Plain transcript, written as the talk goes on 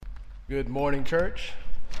Good morning, church.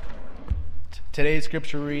 Today's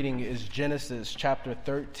scripture reading is Genesis chapter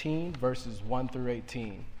 13, verses 1 through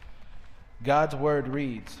 18. God's word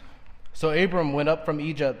reads, "So Abram went up from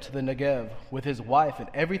Egypt to the Negev with his wife and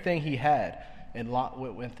everything he had, and Lot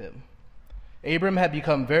went with him. Abram had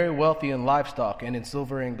become very wealthy in livestock and in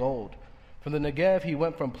silver and gold. From the Negev he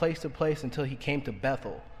went from place to place until he came to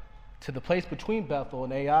Bethel, to the place between Bethel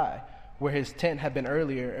and Ai, where his tent had been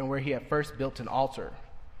earlier and where he had first built an altar.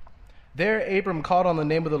 There Abram called on the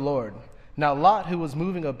name of the Lord. Now Lot, who was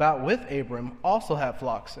moving about with Abram, also had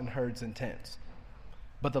flocks and herds and tents.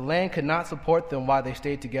 But the land could not support them while they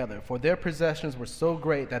stayed together, for their possessions were so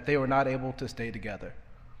great that they were not able to stay together.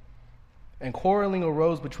 And quarreling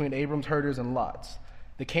arose between Abram's herders and Lot's.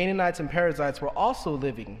 The Canaanites and Perizzites were also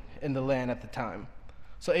living in the land at the time.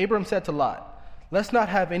 So Abram said to Lot, 'Let's not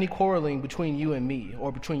have any quarreling between you and me,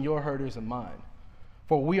 or between your herders and mine,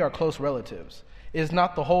 for we are close relatives. Is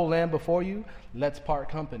not the whole land before you? Let's part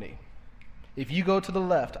company. If you go to the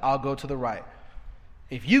left, I'll go to the right.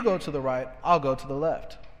 If you go to the right, I'll go to the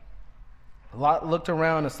left.' Lot looked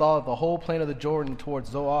around and saw that the whole plain of the Jordan towards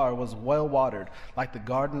Zoar was well watered, like the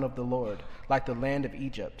garden of the Lord, like the land of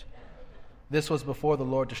Egypt. This was before the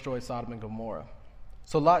Lord destroyed Sodom and Gomorrah.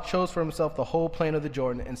 So Lot chose for himself the whole plain of the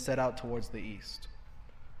Jordan and set out towards the east.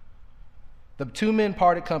 The two men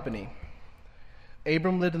parted company.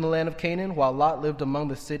 Abram lived in the land of Canaan, while Lot lived among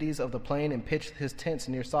the cities of the plain and pitched his tents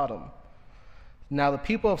near Sodom. Now the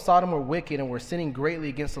people of Sodom were wicked and were sinning greatly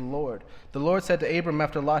against the Lord. The Lord said to Abram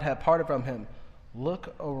after Lot had parted from him,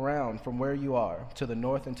 'Look around from where you are, to the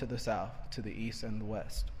north and to the south, to the east and the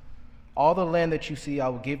west. All the land that you see I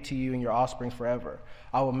will give to you and your offspring forever.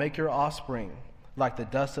 I will make your offspring like the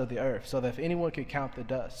dust of the earth, so that if anyone could count the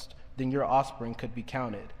dust, then your offspring could be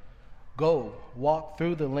counted. Go, walk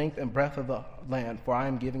through the length and breadth of the land, for I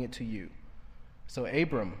am giving it to you.' So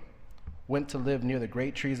Abram went to live near the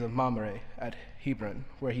great trees of Mamre at Hebron,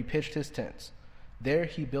 where he pitched his tents. There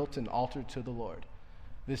he built an altar to the Lord."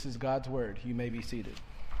 This is God's word. You may be seated.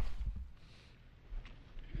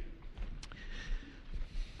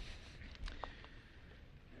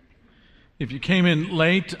 If you came in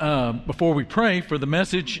late, before we pray for the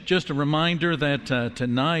message, just a reminder that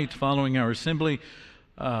tonight, following our assembly,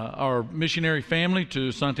 our missionary family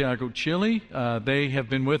to Santiago, Chile, they have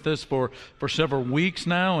been with us for several weeks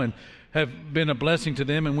now and have been a blessing to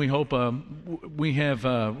them, and we hope we have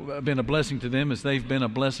been a blessing to them as they've been a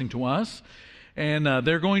blessing to us. And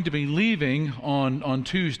they're going to be leaving on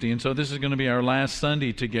Tuesday, and so this is going to be our last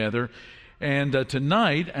Sunday together. And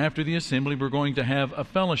tonight, after the assembly, we're going to have a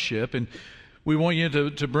fellowship, and we want you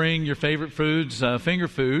to bring your favorite foods, finger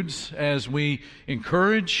foods, as we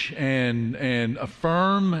encourage and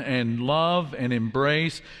affirm and love and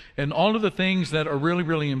embrace and all of the things that are really,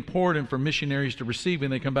 really important for missionaries to receive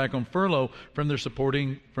when they come back on furlough from their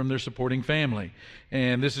supporting family.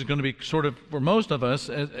 And this is going to be sort of, for most of us,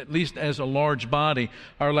 at least as a large body,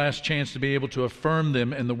 our last chance to be able to affirm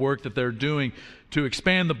them in the work that they're doing to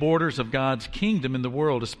expand the borders of God's kingdom in the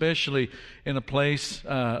world, especially in a place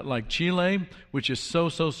like Chile, which is so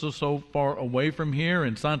far away from here,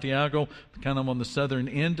 and Santiago, kind of on the southern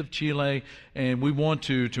end of Chile. And we want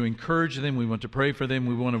to encourage them. We want to pray for them.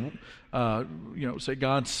 We want to say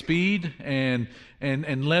Godspeed and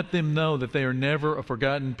let them know that they are never a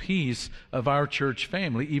forgotten piece of our church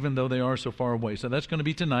family, even though they are so far away. So that's going to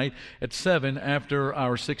be tonight at 7 after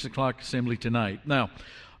our 6 o'clock assembly tonight. Now,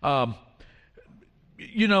 as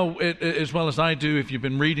well as I do, if you've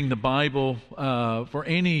been reading the Bible for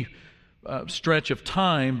any stretch of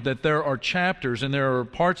time, that there are chapters and there are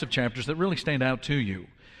parts of chapters that really stand out to you.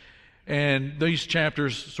 And these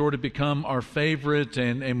chapters sort of become our favorite,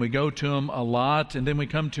 and we go to them a lot. And then we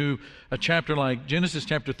come to a chapter like Genesis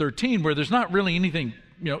chapter 13, where there's not really anything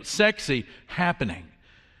sexy happening.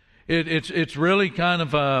 It's really kind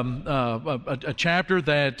of a chapter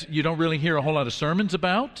that you don't really hear a whole lot of sermons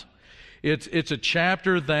about. It's a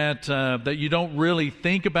chapter that you don't really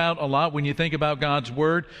think about a lot when you think about God's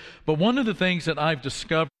Word. But one of the things that I've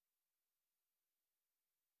discovered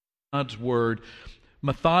God's Word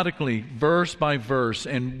methodically, verse by verse,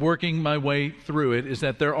 and working my way through it, is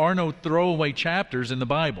that there are no throwaway chapters in the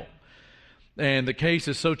Bible. And the case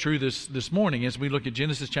is so true this morning as we look at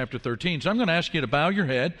Genesis chapter 13. So I'm going to ask you to bow your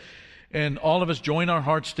head and all of us join our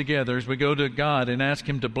hearts together as we go to God and ask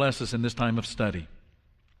Him to bless us in this time of study.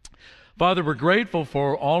 Father, we're grateful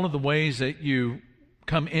for all of the ways that you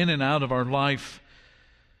come in and out of our life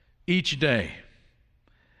each day.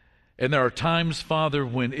 And there are times, Father,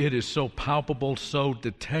 when it is so palpable, so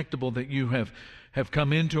detectable that you have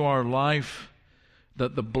come into our life,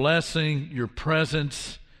 that the blessing, your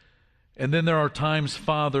presence, And then there are times,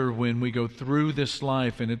 Father, when we go through this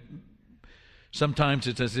life, and sometimes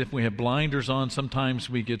it's as if we have blinders on. Sometimes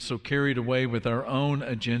we get so carried away with our own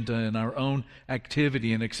agenda and our own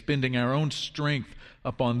activity and expending our own strength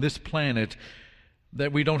upon this planet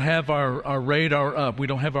that we don't have our radar up, we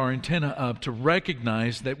don't have our antenna up to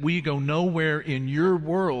recognize that we go nowhere in your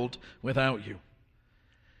world without you.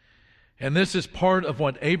 And this is part of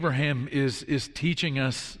what Abraham is teaching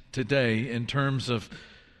us today in terms of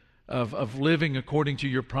living according to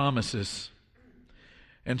your promises.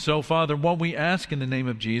 And so, Father, what we ask in the name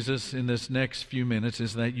of Jesus in this next few minutes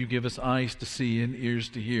is that you give us eyes to see and ears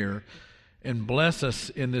to hear, and bless us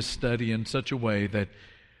in this study in such a way that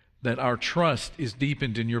our trust is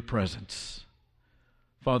deepened in your presence.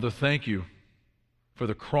 Father, thank you for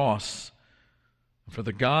the cross, for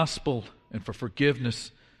the gospel, and for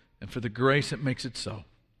forgiveness, and for the grace that makes it so.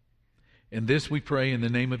 And this we pray in the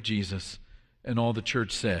name of Jesus, and all the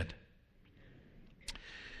church said.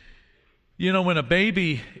 You know, when a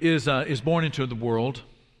baby is born into the world,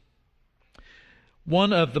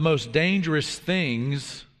 one of the most dangerous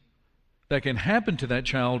things that can happen to that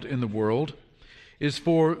child in the world is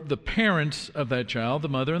for the parents of that child, the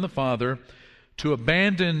mother and the father, to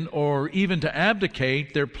abandon or even to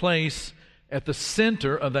abdicate their place at the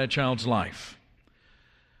center of that child's life.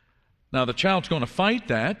 Now, the child's going to fight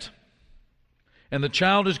that, and the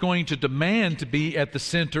child is going to demand to be at the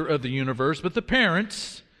center of the universe, but the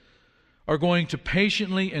parents are going to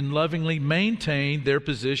patiently and lovingly maintain their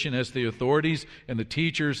position as the authorities and the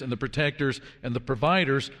teachers and the protectors and the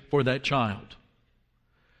providers for that child.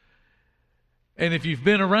 And if you've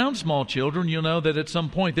been around small children, you'll know that at some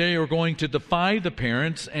point they are going to defy the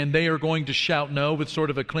parents, and they are going to shout no with sort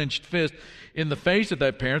of a clenched fist in the face of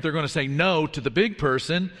that parent. They're going to say no to the big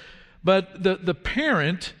person, but the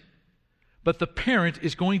parent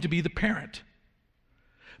is going to be the parent.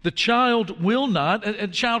 The child will not, a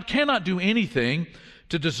child cannot do anything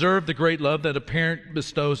to deserve the great love that a parent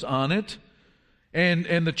bestows on it.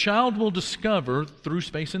 And the child will discover through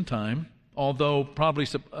space and time, although probably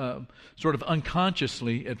sort of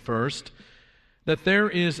unconsciously at first, that there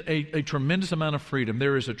is a tremendous amount of freedom.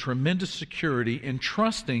 There is a tremendous security in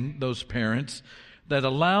trusting those parents that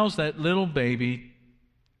allows that little baby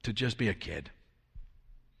to just be a kid.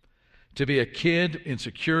 To be a kid in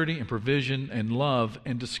security and provision and love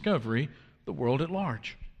and discovery, the world at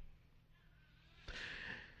large.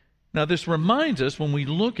 Now, this reminds us, when we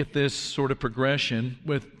look at this sort of progression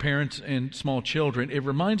with parents and small children, it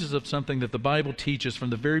reminds us of something that the Bible teaches from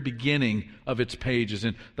the very beginning of its pages.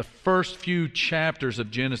 In the first few chapters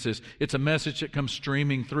of Genesis, it's a message that comes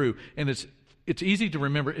streaming through, and it's easy to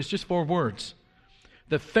remember. It's just 4 words.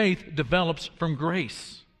 The faith develops from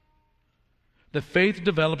grace. The faith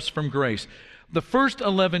develops from grace. The first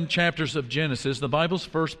 11 chapters of Genesis, the Bible's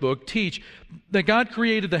first book, teach that God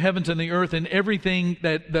created the heavens and the earth and everything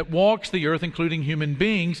that walks the earth, including human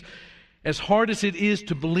beings. As hard as it is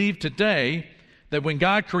to believe today that when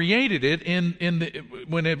God created it,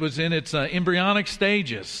 when it was in its embryonic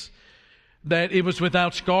stages, that it was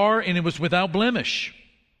without scar and it was without blemish.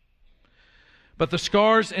 But the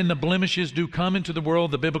scars and the blemishes do come into the world.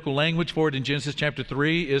 The biblical language for it in Genesis chapter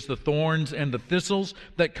 3 is the thorns and the thistles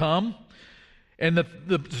that come. And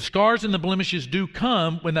the scars and the blemishes do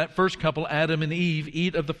come when that first couple, Adam and Eve,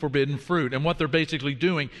 eat of the forbidden fruit. And what they're basically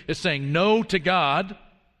doing is saying no to God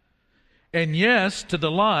and yes to the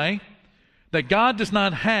lie that God does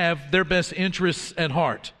not have their best interests at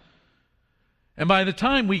heart. And by the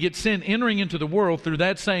time we get sin entering into the world through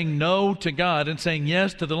that saying no to God and saying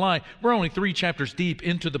yes to the lie, we're only 3 chapters deep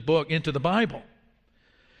into the book, into the Bible.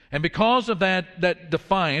 And because of that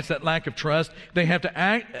defiance, that lack of trust, they have to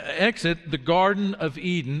exit the Garden of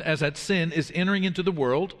Eden as that sin is entering into the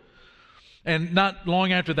world. And not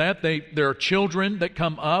long after that, there are children that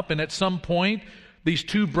come up, and at some point, these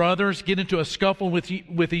 2 brothers get into a scuffle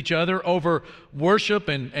with each other over worship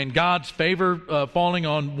and God's favor falling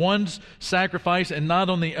on one's sacrifice and not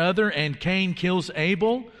on the other, and Cain kills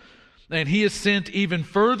Abel. And he is sent even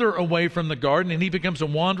further away from the garden, and he becomes a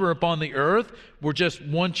wanderer upon the earth. We're just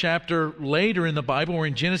 1 chapter later in the Bible. We're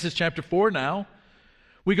in Genesis chapter 4 now.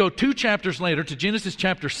 We go 2 chapters later to Genesis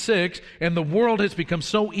chapter 6, and the world has become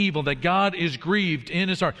so evil that God is grieved in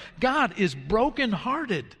his heart. God is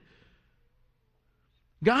brokenhearted.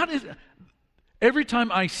 God is, every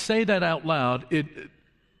time I say that out loud,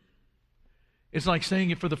 it's like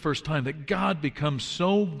saying it for the first time, that God becomes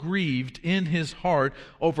so grieved in his heart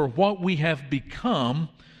over what we have become,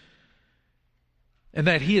 and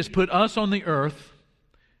that he has put us on the earth,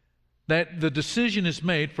 that the decision is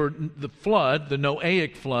made for the flood, the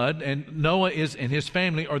Noahic flood, and Noah and his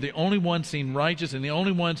family are the only ones seen righteous and the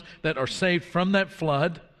only ones that are saved from that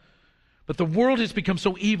flood. But the world has become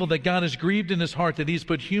so evil that God is grieved in his heart that he's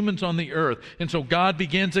put humans on the earth. And so God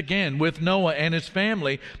begins again with Noah and his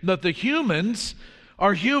family, that the humans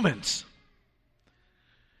are humans.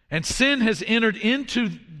 And sin has entered into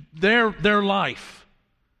their life.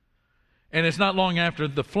 And it's not long after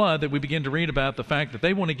the flood that we begin to read about the fact that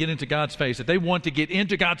they want to get into God's face, that they want to get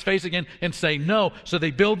into God's face again and say no. So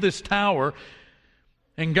they build this tower,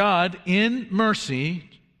 and God, in mercy,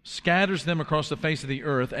 scatters them across the face of the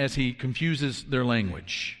earth as he confuses their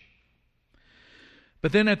language.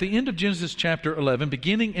 But then at the end of Genesis chapter 11,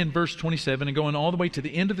 beginning in verse 27 and going all the way to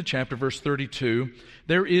the end of the chapter, verse 32,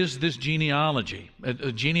 there is this genealogy,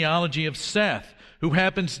 a genealogy of Seth, who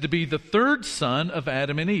happens to be the third son of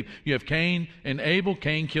Adam and Eve. You have Cain and Abel.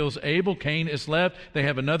 Cain kills Abel. Cain is left. They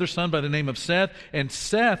have another son by the name of Seth. And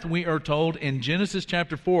Seth, we are told in Genesis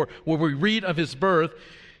chapter 4, where we read of his birth,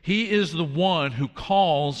 he is the one who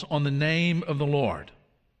calls on the name of the Lord.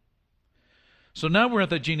 So now we're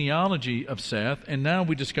at the genealogy of Seth, and now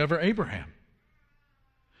we discover Abraham.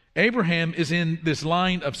 Abraham is in this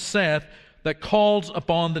line of Seth that calls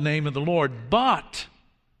upon the name of the Lord, but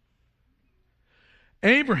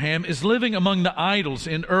Abraham is living among the idols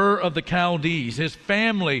in Ur of the Chaldees. His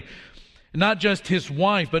family, not just his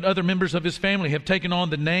wife, but other members of his family have taken on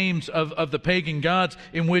the names of the pagan gods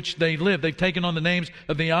in which they live. They've taken on the names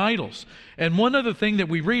of the idols. And one other thing that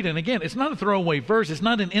we read, and again, it's not a throwaway verse, it's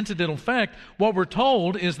not an incidental fact. What we're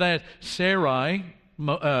told is that Sarai,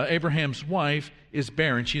 Abraham's wife, is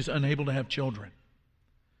barren. She's unable to have children.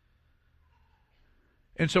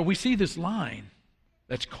 And so we see this line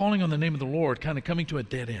that's calling on the name of the Lord kind of coming to a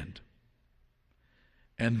dead end.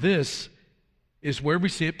 And this is where we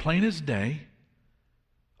see it plain as day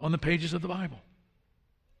on the pages of the Bible.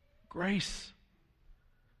 Grace.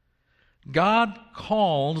 God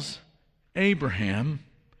calls Abraham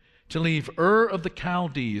to leave Ur of the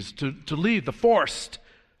Chaldees, to leave the forest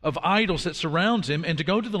of idols that surrounds him, and to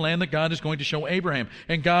go to the land that God is going to show Abraham.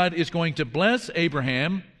 And God is going to bless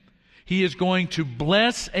Abraham. He is going to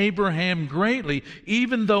bless Abraham greatly,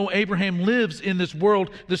 even though Abraham lives in this world,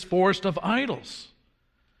 this forest of idols.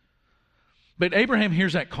 But Abraham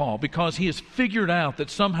hears that call because he has figured out that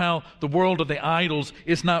somehow the world of the idols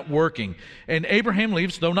is not working. And Abraham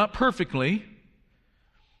leaves, though not perfectly,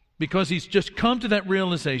 because he's just come to that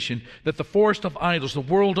realization that the forest of idols, the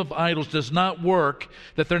world of idols does not work,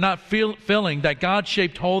 that they're not filling that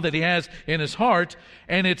God-shaped hole that he has in his heart.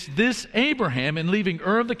 And it's this Abraham, in leaving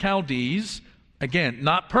Ur of the Chaldees, again,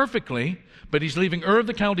 not perfectly, but he's leaving Ur of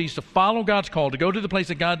the Chaldees to follow God's call, to go to the place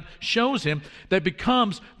that God shows him, that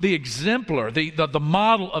becomes the exemplar, the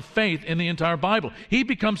model of faith in the entire Bible. He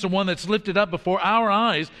becomes the one that's lifted up before our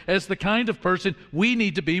eyes as the kind of person we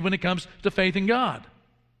need to be when it comes to faith in God.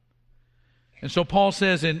 And so Paul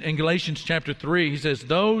says in Galatians chapter 3, he says,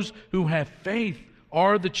 those who have faith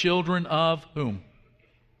are the children of whom?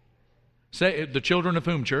 Say, the children of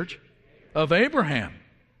whom, church? Of Abraham.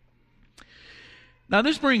 Now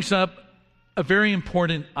this brings up a very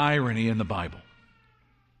important irony in the Bible.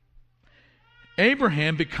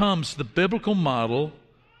 Abraham becomes the biblical model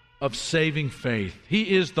of saving faith.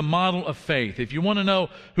 He is the model of faith. If you want to know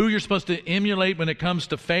who you're supposed to emulate when it comes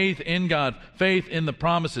to faith in God, faith in the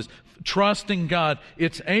promises, trusting God,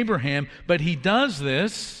 it's Abraham. But he does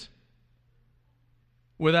this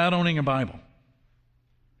without owning a Bible,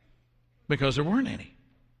 because there weren't any.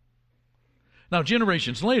 Now,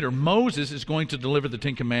 generations later, Moses is going to deliver the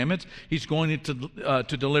Ten Commandments. He's going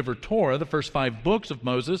to deliver Torah, the first 5 books of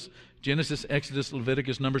Moses, Genesis, Exodus,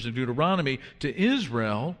 Leviticus, Numbers, and Deuteronomy, to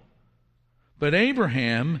Israel. But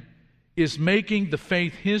Abraham is making the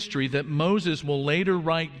faith history that Moses will later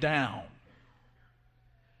write down.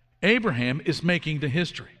 Abraham is making the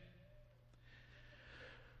history.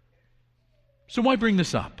 So why bring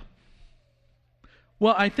this up?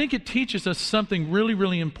 Well, I think it teaches us something really,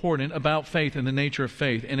 really important about faith and the nature of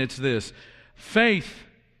faith, and it's this. Faith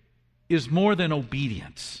is more than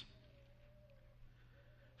obedience.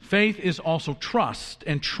 Faith is also trust,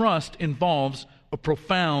 and trust involves a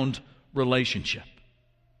profound relationship.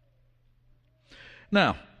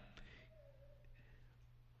 Now,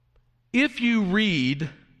 if you read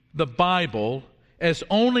the Bible as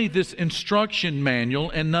only this instruction manual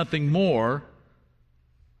and nothing more,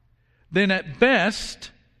 then at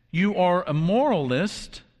best you are a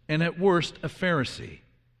moralist and at worst a Pharisee.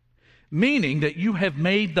 Meaning that you have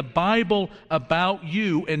made the Bible about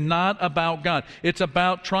you and not about God. It's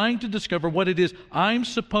about trying to discover what it is I'm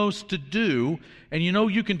supposed to do. And you know,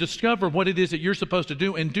 you can discover what it is that you're supposed to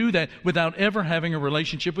do and do that without ever having a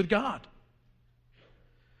relationship with God.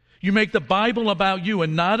 You make the Bible about you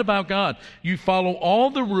and not about God. You follow all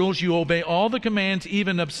the rules, you obey all the commands,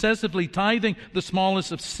 even obsessively tithing the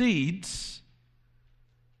smallest of seeds.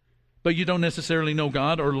 But you don't necessarily know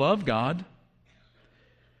God or love God.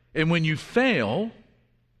 And when you fail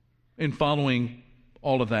in following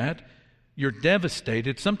all of that, you're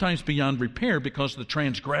devastated, sometimes beyond repair, because the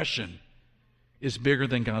transgression is bigger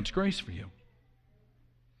than God's grace for you.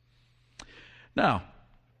 Now,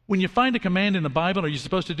 when you find a command in the Bible, are you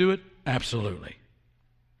supposed to do it? Absolutely.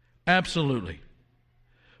 Absolutely.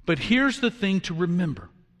 But here's the thing to remember.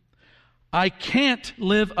 I can't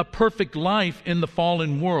live a perfect life in the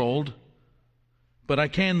fallen world, but I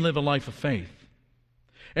can live a life of faith.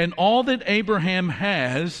 And all that Abraham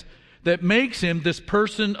has that makes him this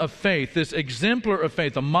person of faith, this exemplar of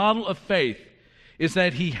faith, a model of faith, is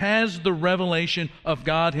that he has the revelation of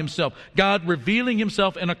God himself. God revealing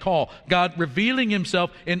himself in a call. God revealing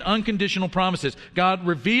himself in unconditional promises. God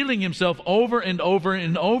revealing himself over and over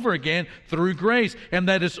and over again through grace. And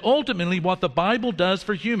that is ultimately what the Bible does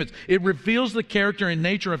for humans. It reveals the character and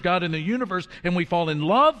nature of God in the universe, and we fall in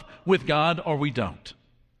love with God or we don't.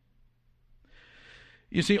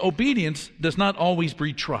 You see, obedience does not always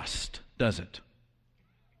breed trust, does it?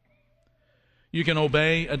 You can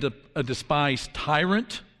obey a despised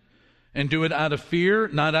tyrant and do it out of fear,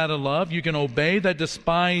 not out of love. You can obey that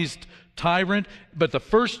despised tyrant, but the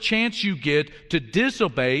first chance you get to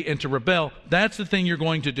disobey and to rebel, that's the thing you're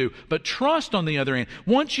going to do. But trust, on the other hand,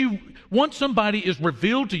 once somebody is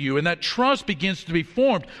revealed to you and that trust begins to be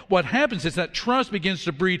formed, what happens is that trust begins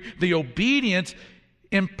to breed the obedience,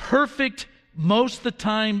 imperfect most of the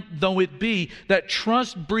time though it be, that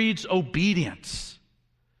trust breeds obedience.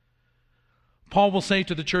 Paul will say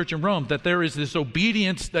to the church in Rome that there is this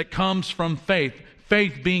obedience that comes from faith.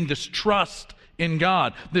 Faith being this trust in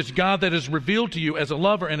God. This God that is revealed to you as a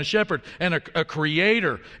lover and a shepherd and a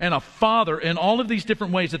creator and a father in all of these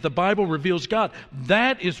different ways that the Bible reveals God.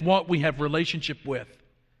 That is what we have relationship with.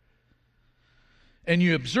 And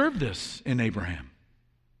you observe this in Abraham.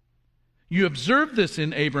 You observe this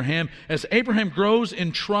in Abraham as Abraham grows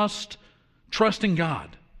in trusting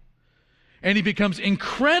God. And he becomes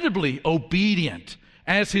incredibly obedient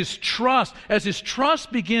as his trust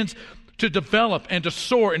begins to develop and to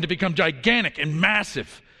soar and to become gigantic and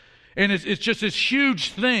massive. And it's just this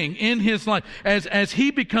huge thing in his life. As he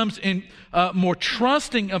becomes more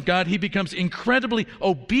trusting of God, he becomes incredibly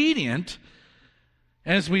obedient.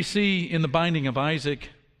 As we see in the binding of Isaac,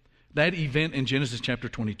 that event in Genesis chapter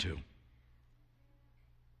 22.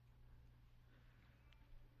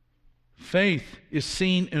 Faith is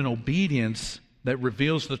seen in obedience that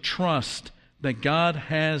reveals the trust that God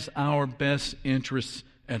has our best interests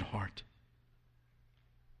at heart.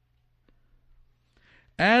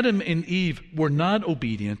 Adam and Eve were not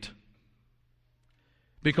obedient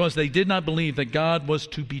because they did not believe that God was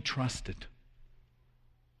to be trusted.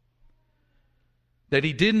 That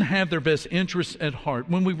he didn't have their best interests at heart.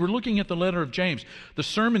 When we were looking at the letter of James, the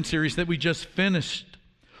sermon series that we just finished,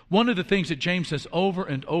 one of the things that James says over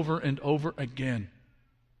and over and over again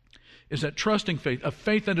is that trusting faith, a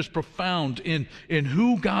faith that is profound in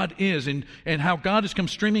who God is and how God has come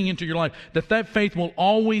streaming into your life, that faith will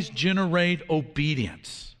always generate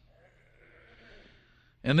obedience.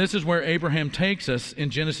 And this is where Abraham takes us in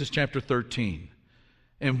Genesis chapter 13.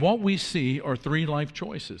 And what we see are three life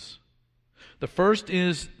choices. The first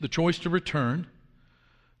is the choice to return.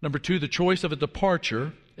 Number two, the choice of a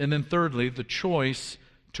departure. And then thirdly, the choice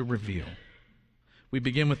to reveal. We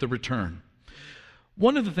begin with the return.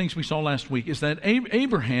 One of the things we saw last week is that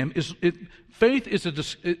Abraham faith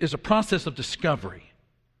is a process of discovery.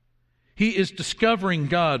 He is discovering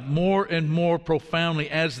God more and more profoundly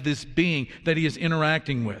as this being that he is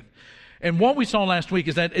interacting with. And what we saw last week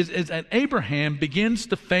is that Abraham begins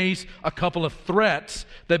to face a couple of threats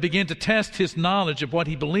that begin to test his knowledge of what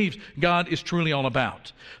he believes God is truly all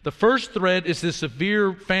about. The first threat is this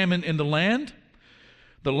severe famine in the land.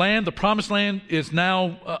 The promised land, is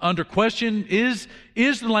now under question. Is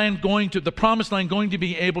the promised land going to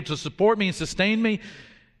be able to support me and sustain me?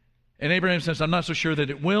 And Abraham says, I'm not so sure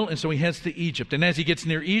that it will, and so he heads to Egypt. And as he gets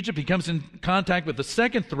near Egypt, he comes in contact with the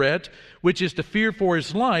second threat, which is to fear for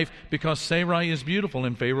his life, because Sarai is beautiful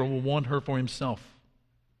and Pharaoh will want her for himself.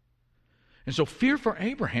 And so fear for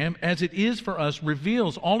Abraham, as it is for us,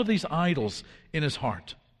 reveals all of these idols in his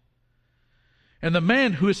heart. And the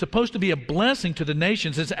man who is supposed to be a blessing to the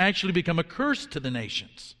nations has actually become a curse to the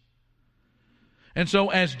nations. And so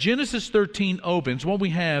as Genesis 13 opens, what we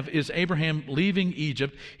have is Abraham leaving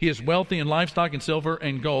Egypt. He is wealthy in livestock and silver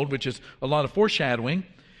and gold, which is a lot of foreshadowing.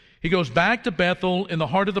 He goes back to Bethel in the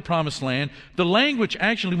heart of the promised land. The language,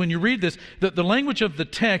 actually, when you read this, the language of the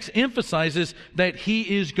text emphasizes that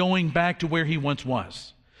he is going back to where he once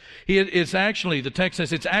was. The text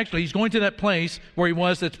says he's going to that place where he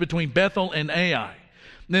was, that's between Bethel and Ai.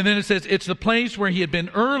 And then it says it's the place where he had been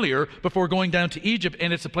earlier before going down to Egypt,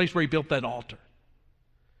 and it's the place where he built that altar.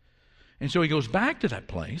 And so he goes back to that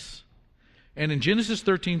place, and in Genesis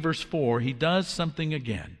 13, verse 4, he does something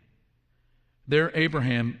again. There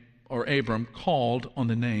Abram called on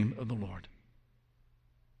the name of the Lord.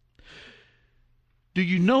 Do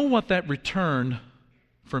you know what that return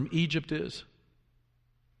from Egypt is?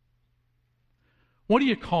 What do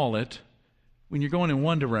you call it when you're going in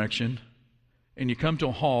one direction and you come to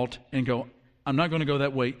a halt and go, I'm not going to go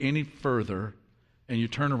that way any further, and you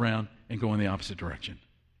turn around and go in the opposite direction?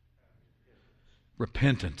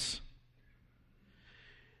 Repentance.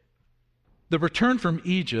 The return from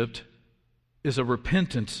Egypt is a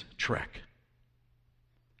repentance trek.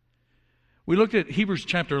 We looked at Hebrews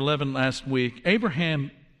chapter 11 last week.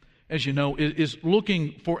 Abraham, as you know, is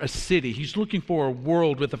looking for a city. He's looking for a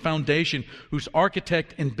world with a foundation whose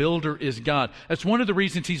architect and builder is God. That's one of the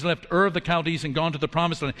reasons he's left Ur of the Chaldees and gone to the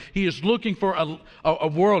Promised Land. He is looking for a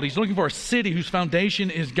world. He's looking for a city whose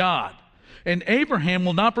foundation is God. And Abraham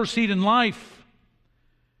will not proceed in life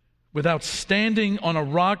without standing on a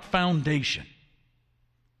rock foundation.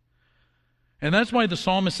 And that's why the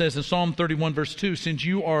psalmist says in Psalm 31, verse 2, since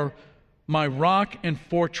you are my rock and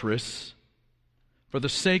fortress, for the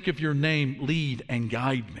sake of your name, lead and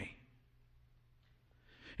guide me.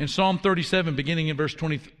 In Psalm 37, beginning in verse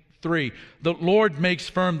 23, the Lord makes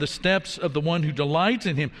firm the steps of the one who delights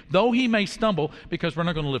in him, though he may stumble, because we're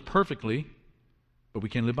not going to live perfectly, but we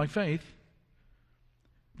can live by faith.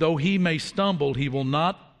 Though he may stumble, he will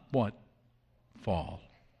not, what? Fall.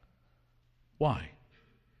 Why?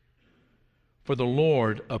 For the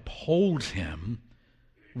Lord upholds him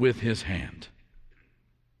with his hand.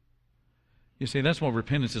 You see, that's what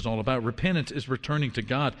repentance is all about. Repentance is returning to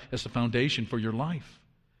God as the foundation for your life.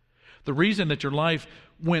 The reason that your life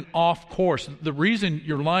went off course, the reason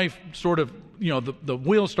your life sort of, the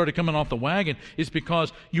wheels started coming off the wagon is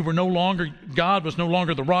because God was no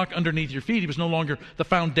longer the rock underneath your feet. He was no longer the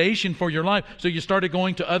foundation for your life. So you started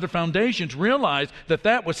going to other foundations, realized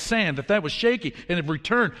that was sand, that was shaky, and it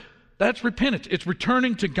returned. That's repentance. It's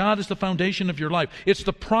returning to God as the foundation of your life. It's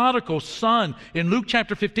the prodigal son in Luke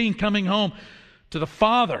chapter 15 coming home to the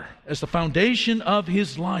Father as the foundation of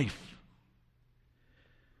his life.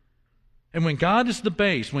 And when God is the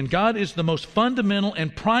base, when God is the most fundamental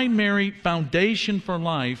and primary foundation for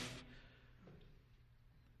life,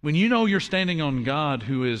 when you know you're standing on God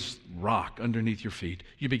who is rock underneath your feet,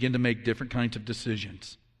 you begin to make different kinds of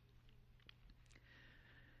decisions.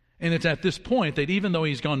 And it's at this point that even though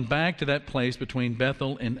he's gone back to that place between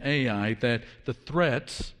Bethel and Ai, that the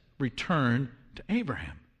threats return to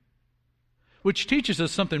Abraham. Which teaches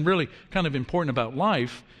us something really kind of important about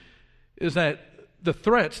life, is that the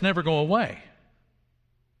threats never go away.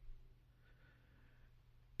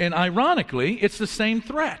 And ironically, it's the same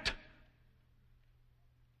threat,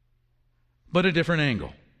 but a different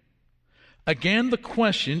angle. Again, the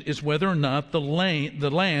question is whether or not the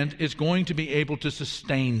land is going to be able to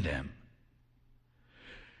sustain them.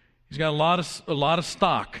 He's got a lot of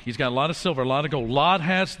stock. He's got a lot of silver, a lot of gold. Lot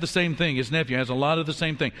has the same thing. His nephew has a lot of the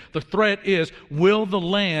same thing. The threat is, will the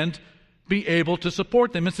land be able to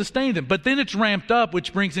support them and sustain them? But then it's ramped up,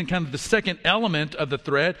 which brings in kind of the second element of the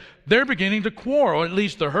threat. They're beginning to quarrel. At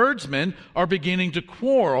least the herdsmen are beginning to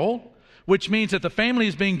quarrel, which means that the family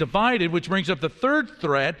is being divided, which brings up the third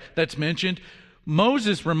threat that's mentioned.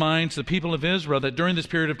 Moses reminds the people of Israel that during this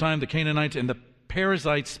period of time, the Canaanites and the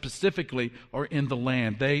Perizzites specifically are in the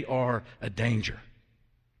land. They are a danger.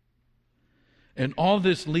 And all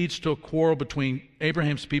this leads to a quarrel between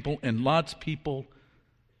Abraham's people and Lot's people.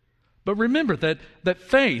 But remember that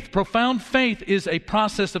faith, profound faith, is a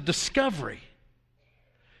process of discovery.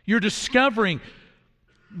 You're discovering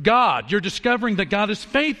God. You're discovering that God is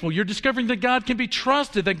faithful. You're discovering that God can be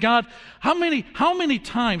trusted. That God, how many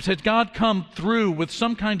times has God come through with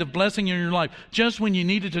some kind of blessing in your life just when you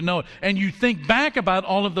needed to know it? And you think back about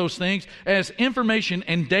all of those things as information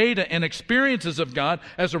and data and experiences of God,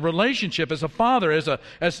 as a relationship, as a father,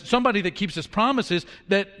 as somebody that keeps his promises,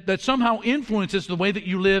 that somehow influences the way that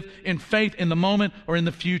you live in faith in the moment or in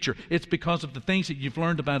the future. It's because of the things that you've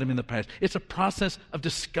learned about him in the past. It's a process of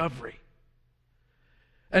discovery.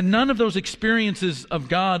 And none of those experiences of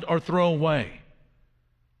God are throwaway.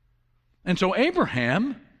 And so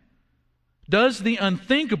Abraham does the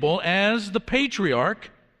unthinkable as the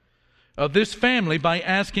patriarch of this family by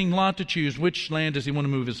asking Lot to choose which land does he want to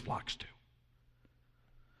move his flocks to.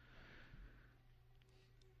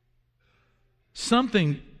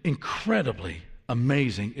 Something incredibly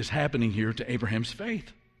amazing is happening here to Abraham's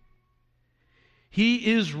faith.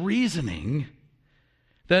 He is reasoning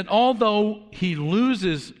that although he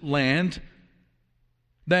loses land,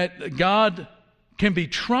 that God can be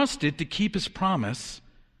trusted to keep his promise,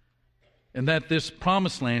 and that this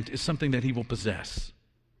promised land is something that he will possess.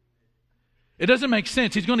 It doesn't make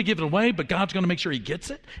sense. He's going to give it away, but God's going to make sure he gets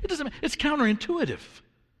it. It's counterintuitive.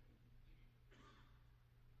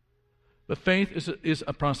 But faith is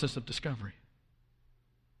a process of discovery.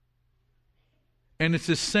 And it's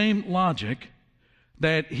the same logic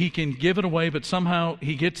that he can give it away, but somehow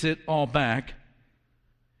he gets it all back.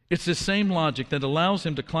 It's the same logic that allows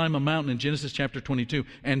him to climb a mountain in Genesis chapter 22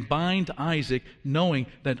 and bind Isaac, knowing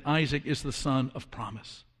that Isaac is the son of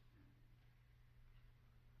promise.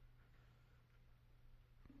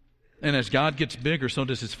 And as God gets bigger, so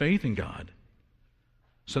does his faith in God.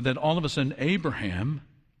 So that all of a sudden Abraham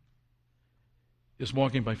is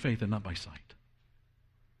walking by faith and not by sight.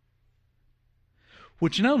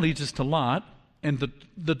 Which now leads us to Lot and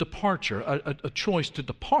the departure, a choice to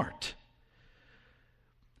depart.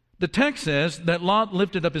 The text says that Lot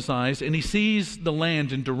lifted up his eyes and he sees the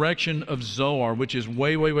land in direction of Zoar, which is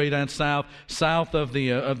way, way, way down south of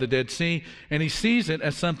the Dead Sea, and he sees it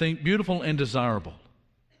as something beautiful and desirable.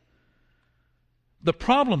 The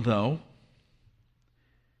problem, though,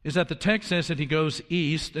 is that the text says that he goes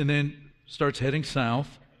east and then starts heading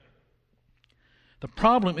south. The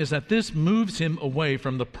problem is that this moves him away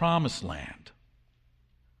from the promised land.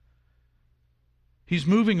 He's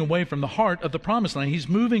moving away from the heart of the promised land. He's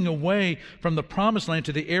moving away from the promised land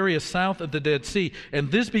to the area south of the Dead Sea.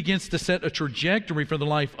 And this begins to set a trajectory for the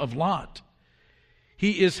life of Lot.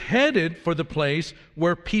 He is headed for the place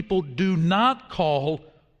where people do not call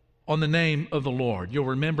on the name of the Lord. You'll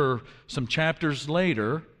remember some chapters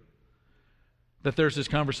later that there's this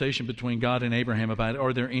conversation between God and Abraham about,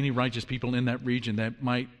 are there any righteous people in that region that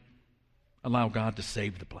might allow God to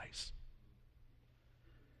save the place?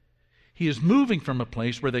 He is moving from a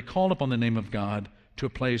place where they call upon the name of God to a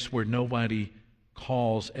place where nobody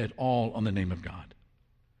calls at all on the name of God.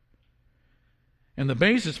 And the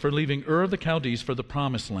basis for leaving Ur of the Chaldees for the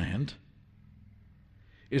promised land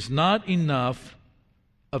is not enough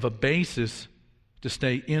of a basis to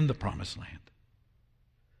stay in the promised land.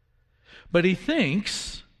 But he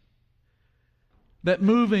thinks that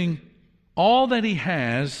moving all that he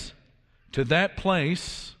has to that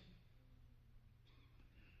place,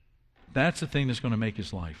 that's the thing that's going to make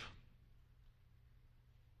his life.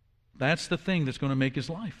 That's the thing that's going to make his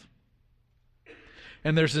life.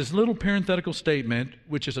 And there's this little parenthetical statement,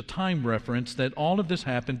 which is a time reference, that all of this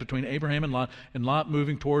happened between Abraham and Lot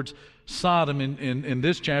moving towards Sodom in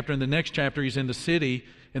this chapter. In the next chapter, he's in the city.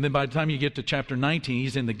 And then by the time you get to chapter 19,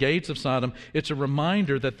 he's in the gates of Sodom. It's a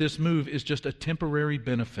reminder that this move is just a temporary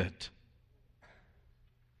benefit.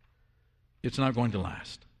 It's not going to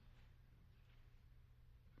last.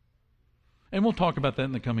 And we'll talk about that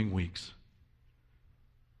in the coming weeks.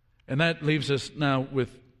 And that leaves us now with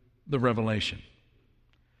the revelation.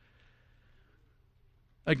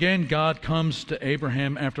 Again, God comes to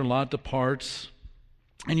Abraham after Lot departs.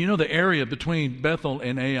 And you know the area between Bethel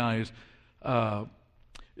and Ai is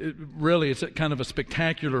it's kind of a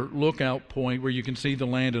spectacular lookout point where you can see the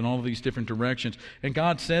land in all of these different directions. And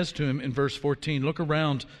God says to him in verse 14, look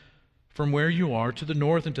around from where you are to the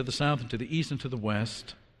north and to the south and to the east and to the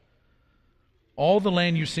west. All the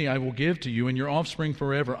land you see I will give to you and your offspring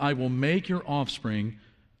forever. I will make your offspring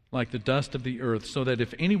like the dust of the earth, so that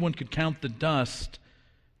if anyone could count the dust,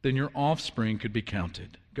 then your offspring could be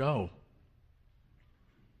counted. Go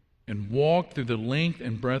and walk through the length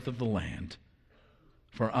and breadth of the land,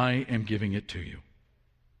 for I am giving it to you.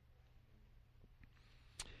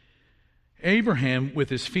 Abraham, with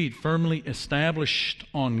his feet firmly established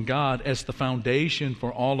on God as the foundation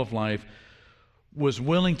for all of life, was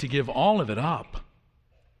willing to give all of it up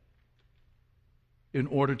in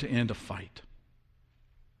order to end a fight.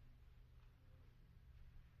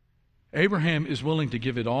 Abraham is willing to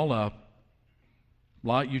give it all up,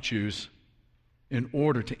 Lot you choose, in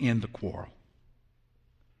order to end the quarrel.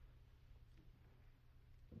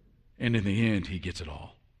 And in the end, he gets it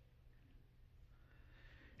all.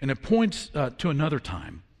 And it points to another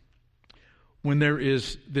time when there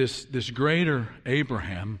is this greater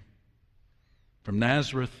Abraham from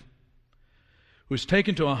Nazareth who was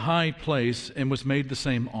taken to a high place and was made the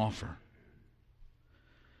same offer.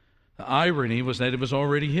 The irony was that it was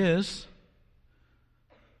already his,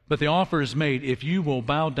 But the offer is made, if you will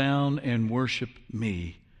bow down and worship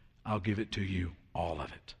me, I'll give it to you, all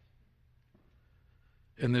of it.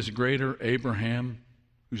 And this greater Abraham,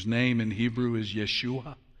 whose name in Hebrew is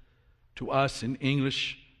Yeshua, to us in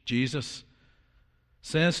English, Jesus,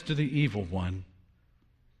 says to the evil one,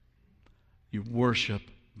 you worship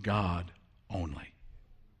God only.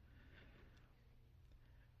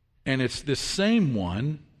 And it's this same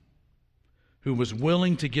one who was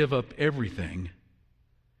willing to give up everything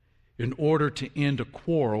in order to end a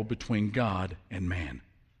quarrel between God and man.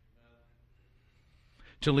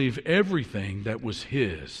 To leave everything that was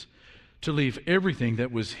his, to leave everything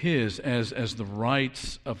that was his as the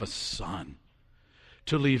rights of a son,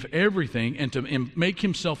 to leave everything and to make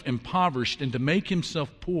himself impoverished and to make himself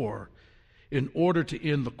poor in order to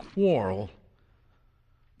end the quarrel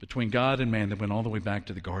between God and man that went all the way back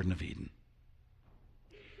to the Garden of Eden.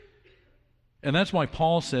 And that's why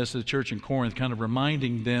Paul says to the church in Corinth, kind of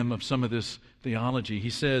reminding them of some of this theology,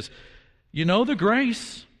 he says, you know the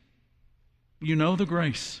grace. You know the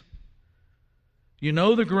grace. You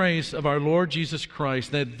know the grace of our Lord Jesus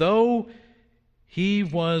Christ, that though he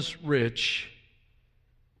was rich,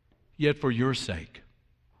 yet for your sake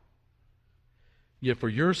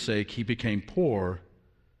he became poor,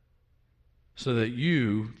 so that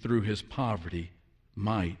you, through his poverty,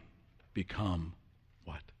 might become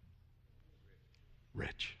what?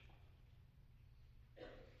 Rich.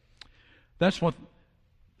 That's what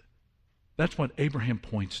Abraham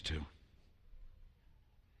points to.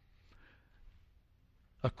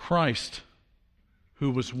 A Christ who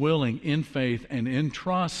was willing in faith and in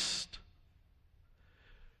trust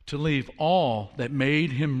to leave all that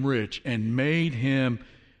made him rich and made him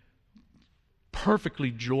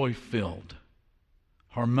perfectly joy-filled,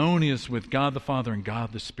 harmonious with God the Father and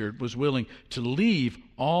God the Spirit, was willing to leave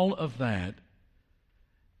all of that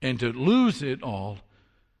and to lose it all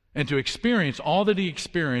and to experience all that he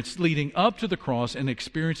experienced leading up to the cross and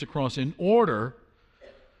experience the cross in order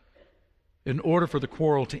for the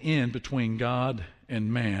quarrel to end between God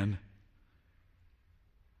and man.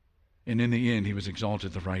 And in the end, he was exalted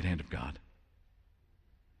at the right hand of God.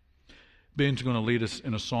 Ben's going to lead us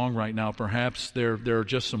in a song right now. Perhaps there are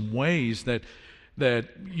just some ways that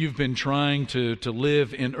you've been trying to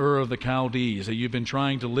live in Ur of the Chaldees, that you've been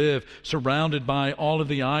trying to live surrounded by all of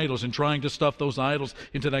the idols and trying to stuff those idols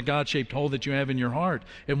into that God-shaped hole that you have in your heart.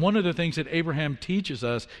 And one of the things that Abraham teaches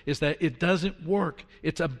us is that it doesn't work.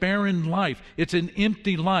 It's a barren life. It's an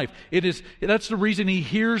empty life. That's the reason he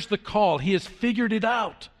hears the call. He has figured it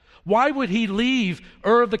out. Why would he leave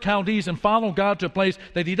Ur of the Chaldees and follow God to a place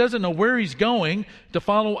that he doesn't know where he's going, to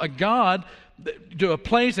follow a God, to a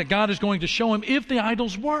place that God is going to show him if the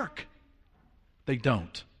idols work? They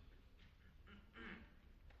don't.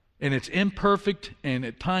 And it's imperfect, and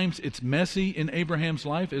at times it's messy in Abraham's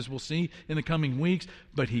life, as we'll see in the coming weeks,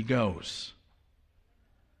 but he goes.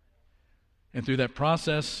 And through that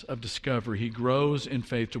process of discovery, he grows in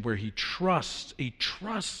faith to where he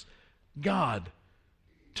trusts God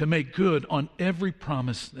to make good on every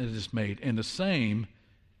promise that is made. And the same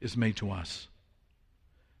is made to us.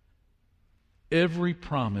 Every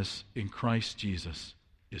promise in Christ Jesus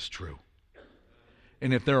is true.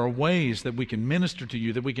 And if there are ways that we can minister to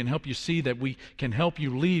you, that we can help you see, that we can help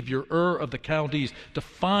you leave your Ur of the Chaldees to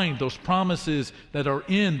find those promises that are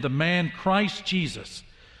in the man Christ Jesus.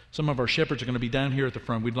 Some of our shepherds are going to be down here at the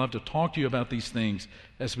front. We'd love to talk to you about these things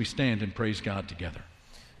as we stand and praise God together.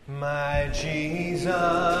 My Jesus,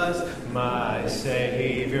 my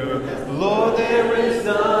Savior, Lord, there is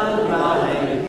none like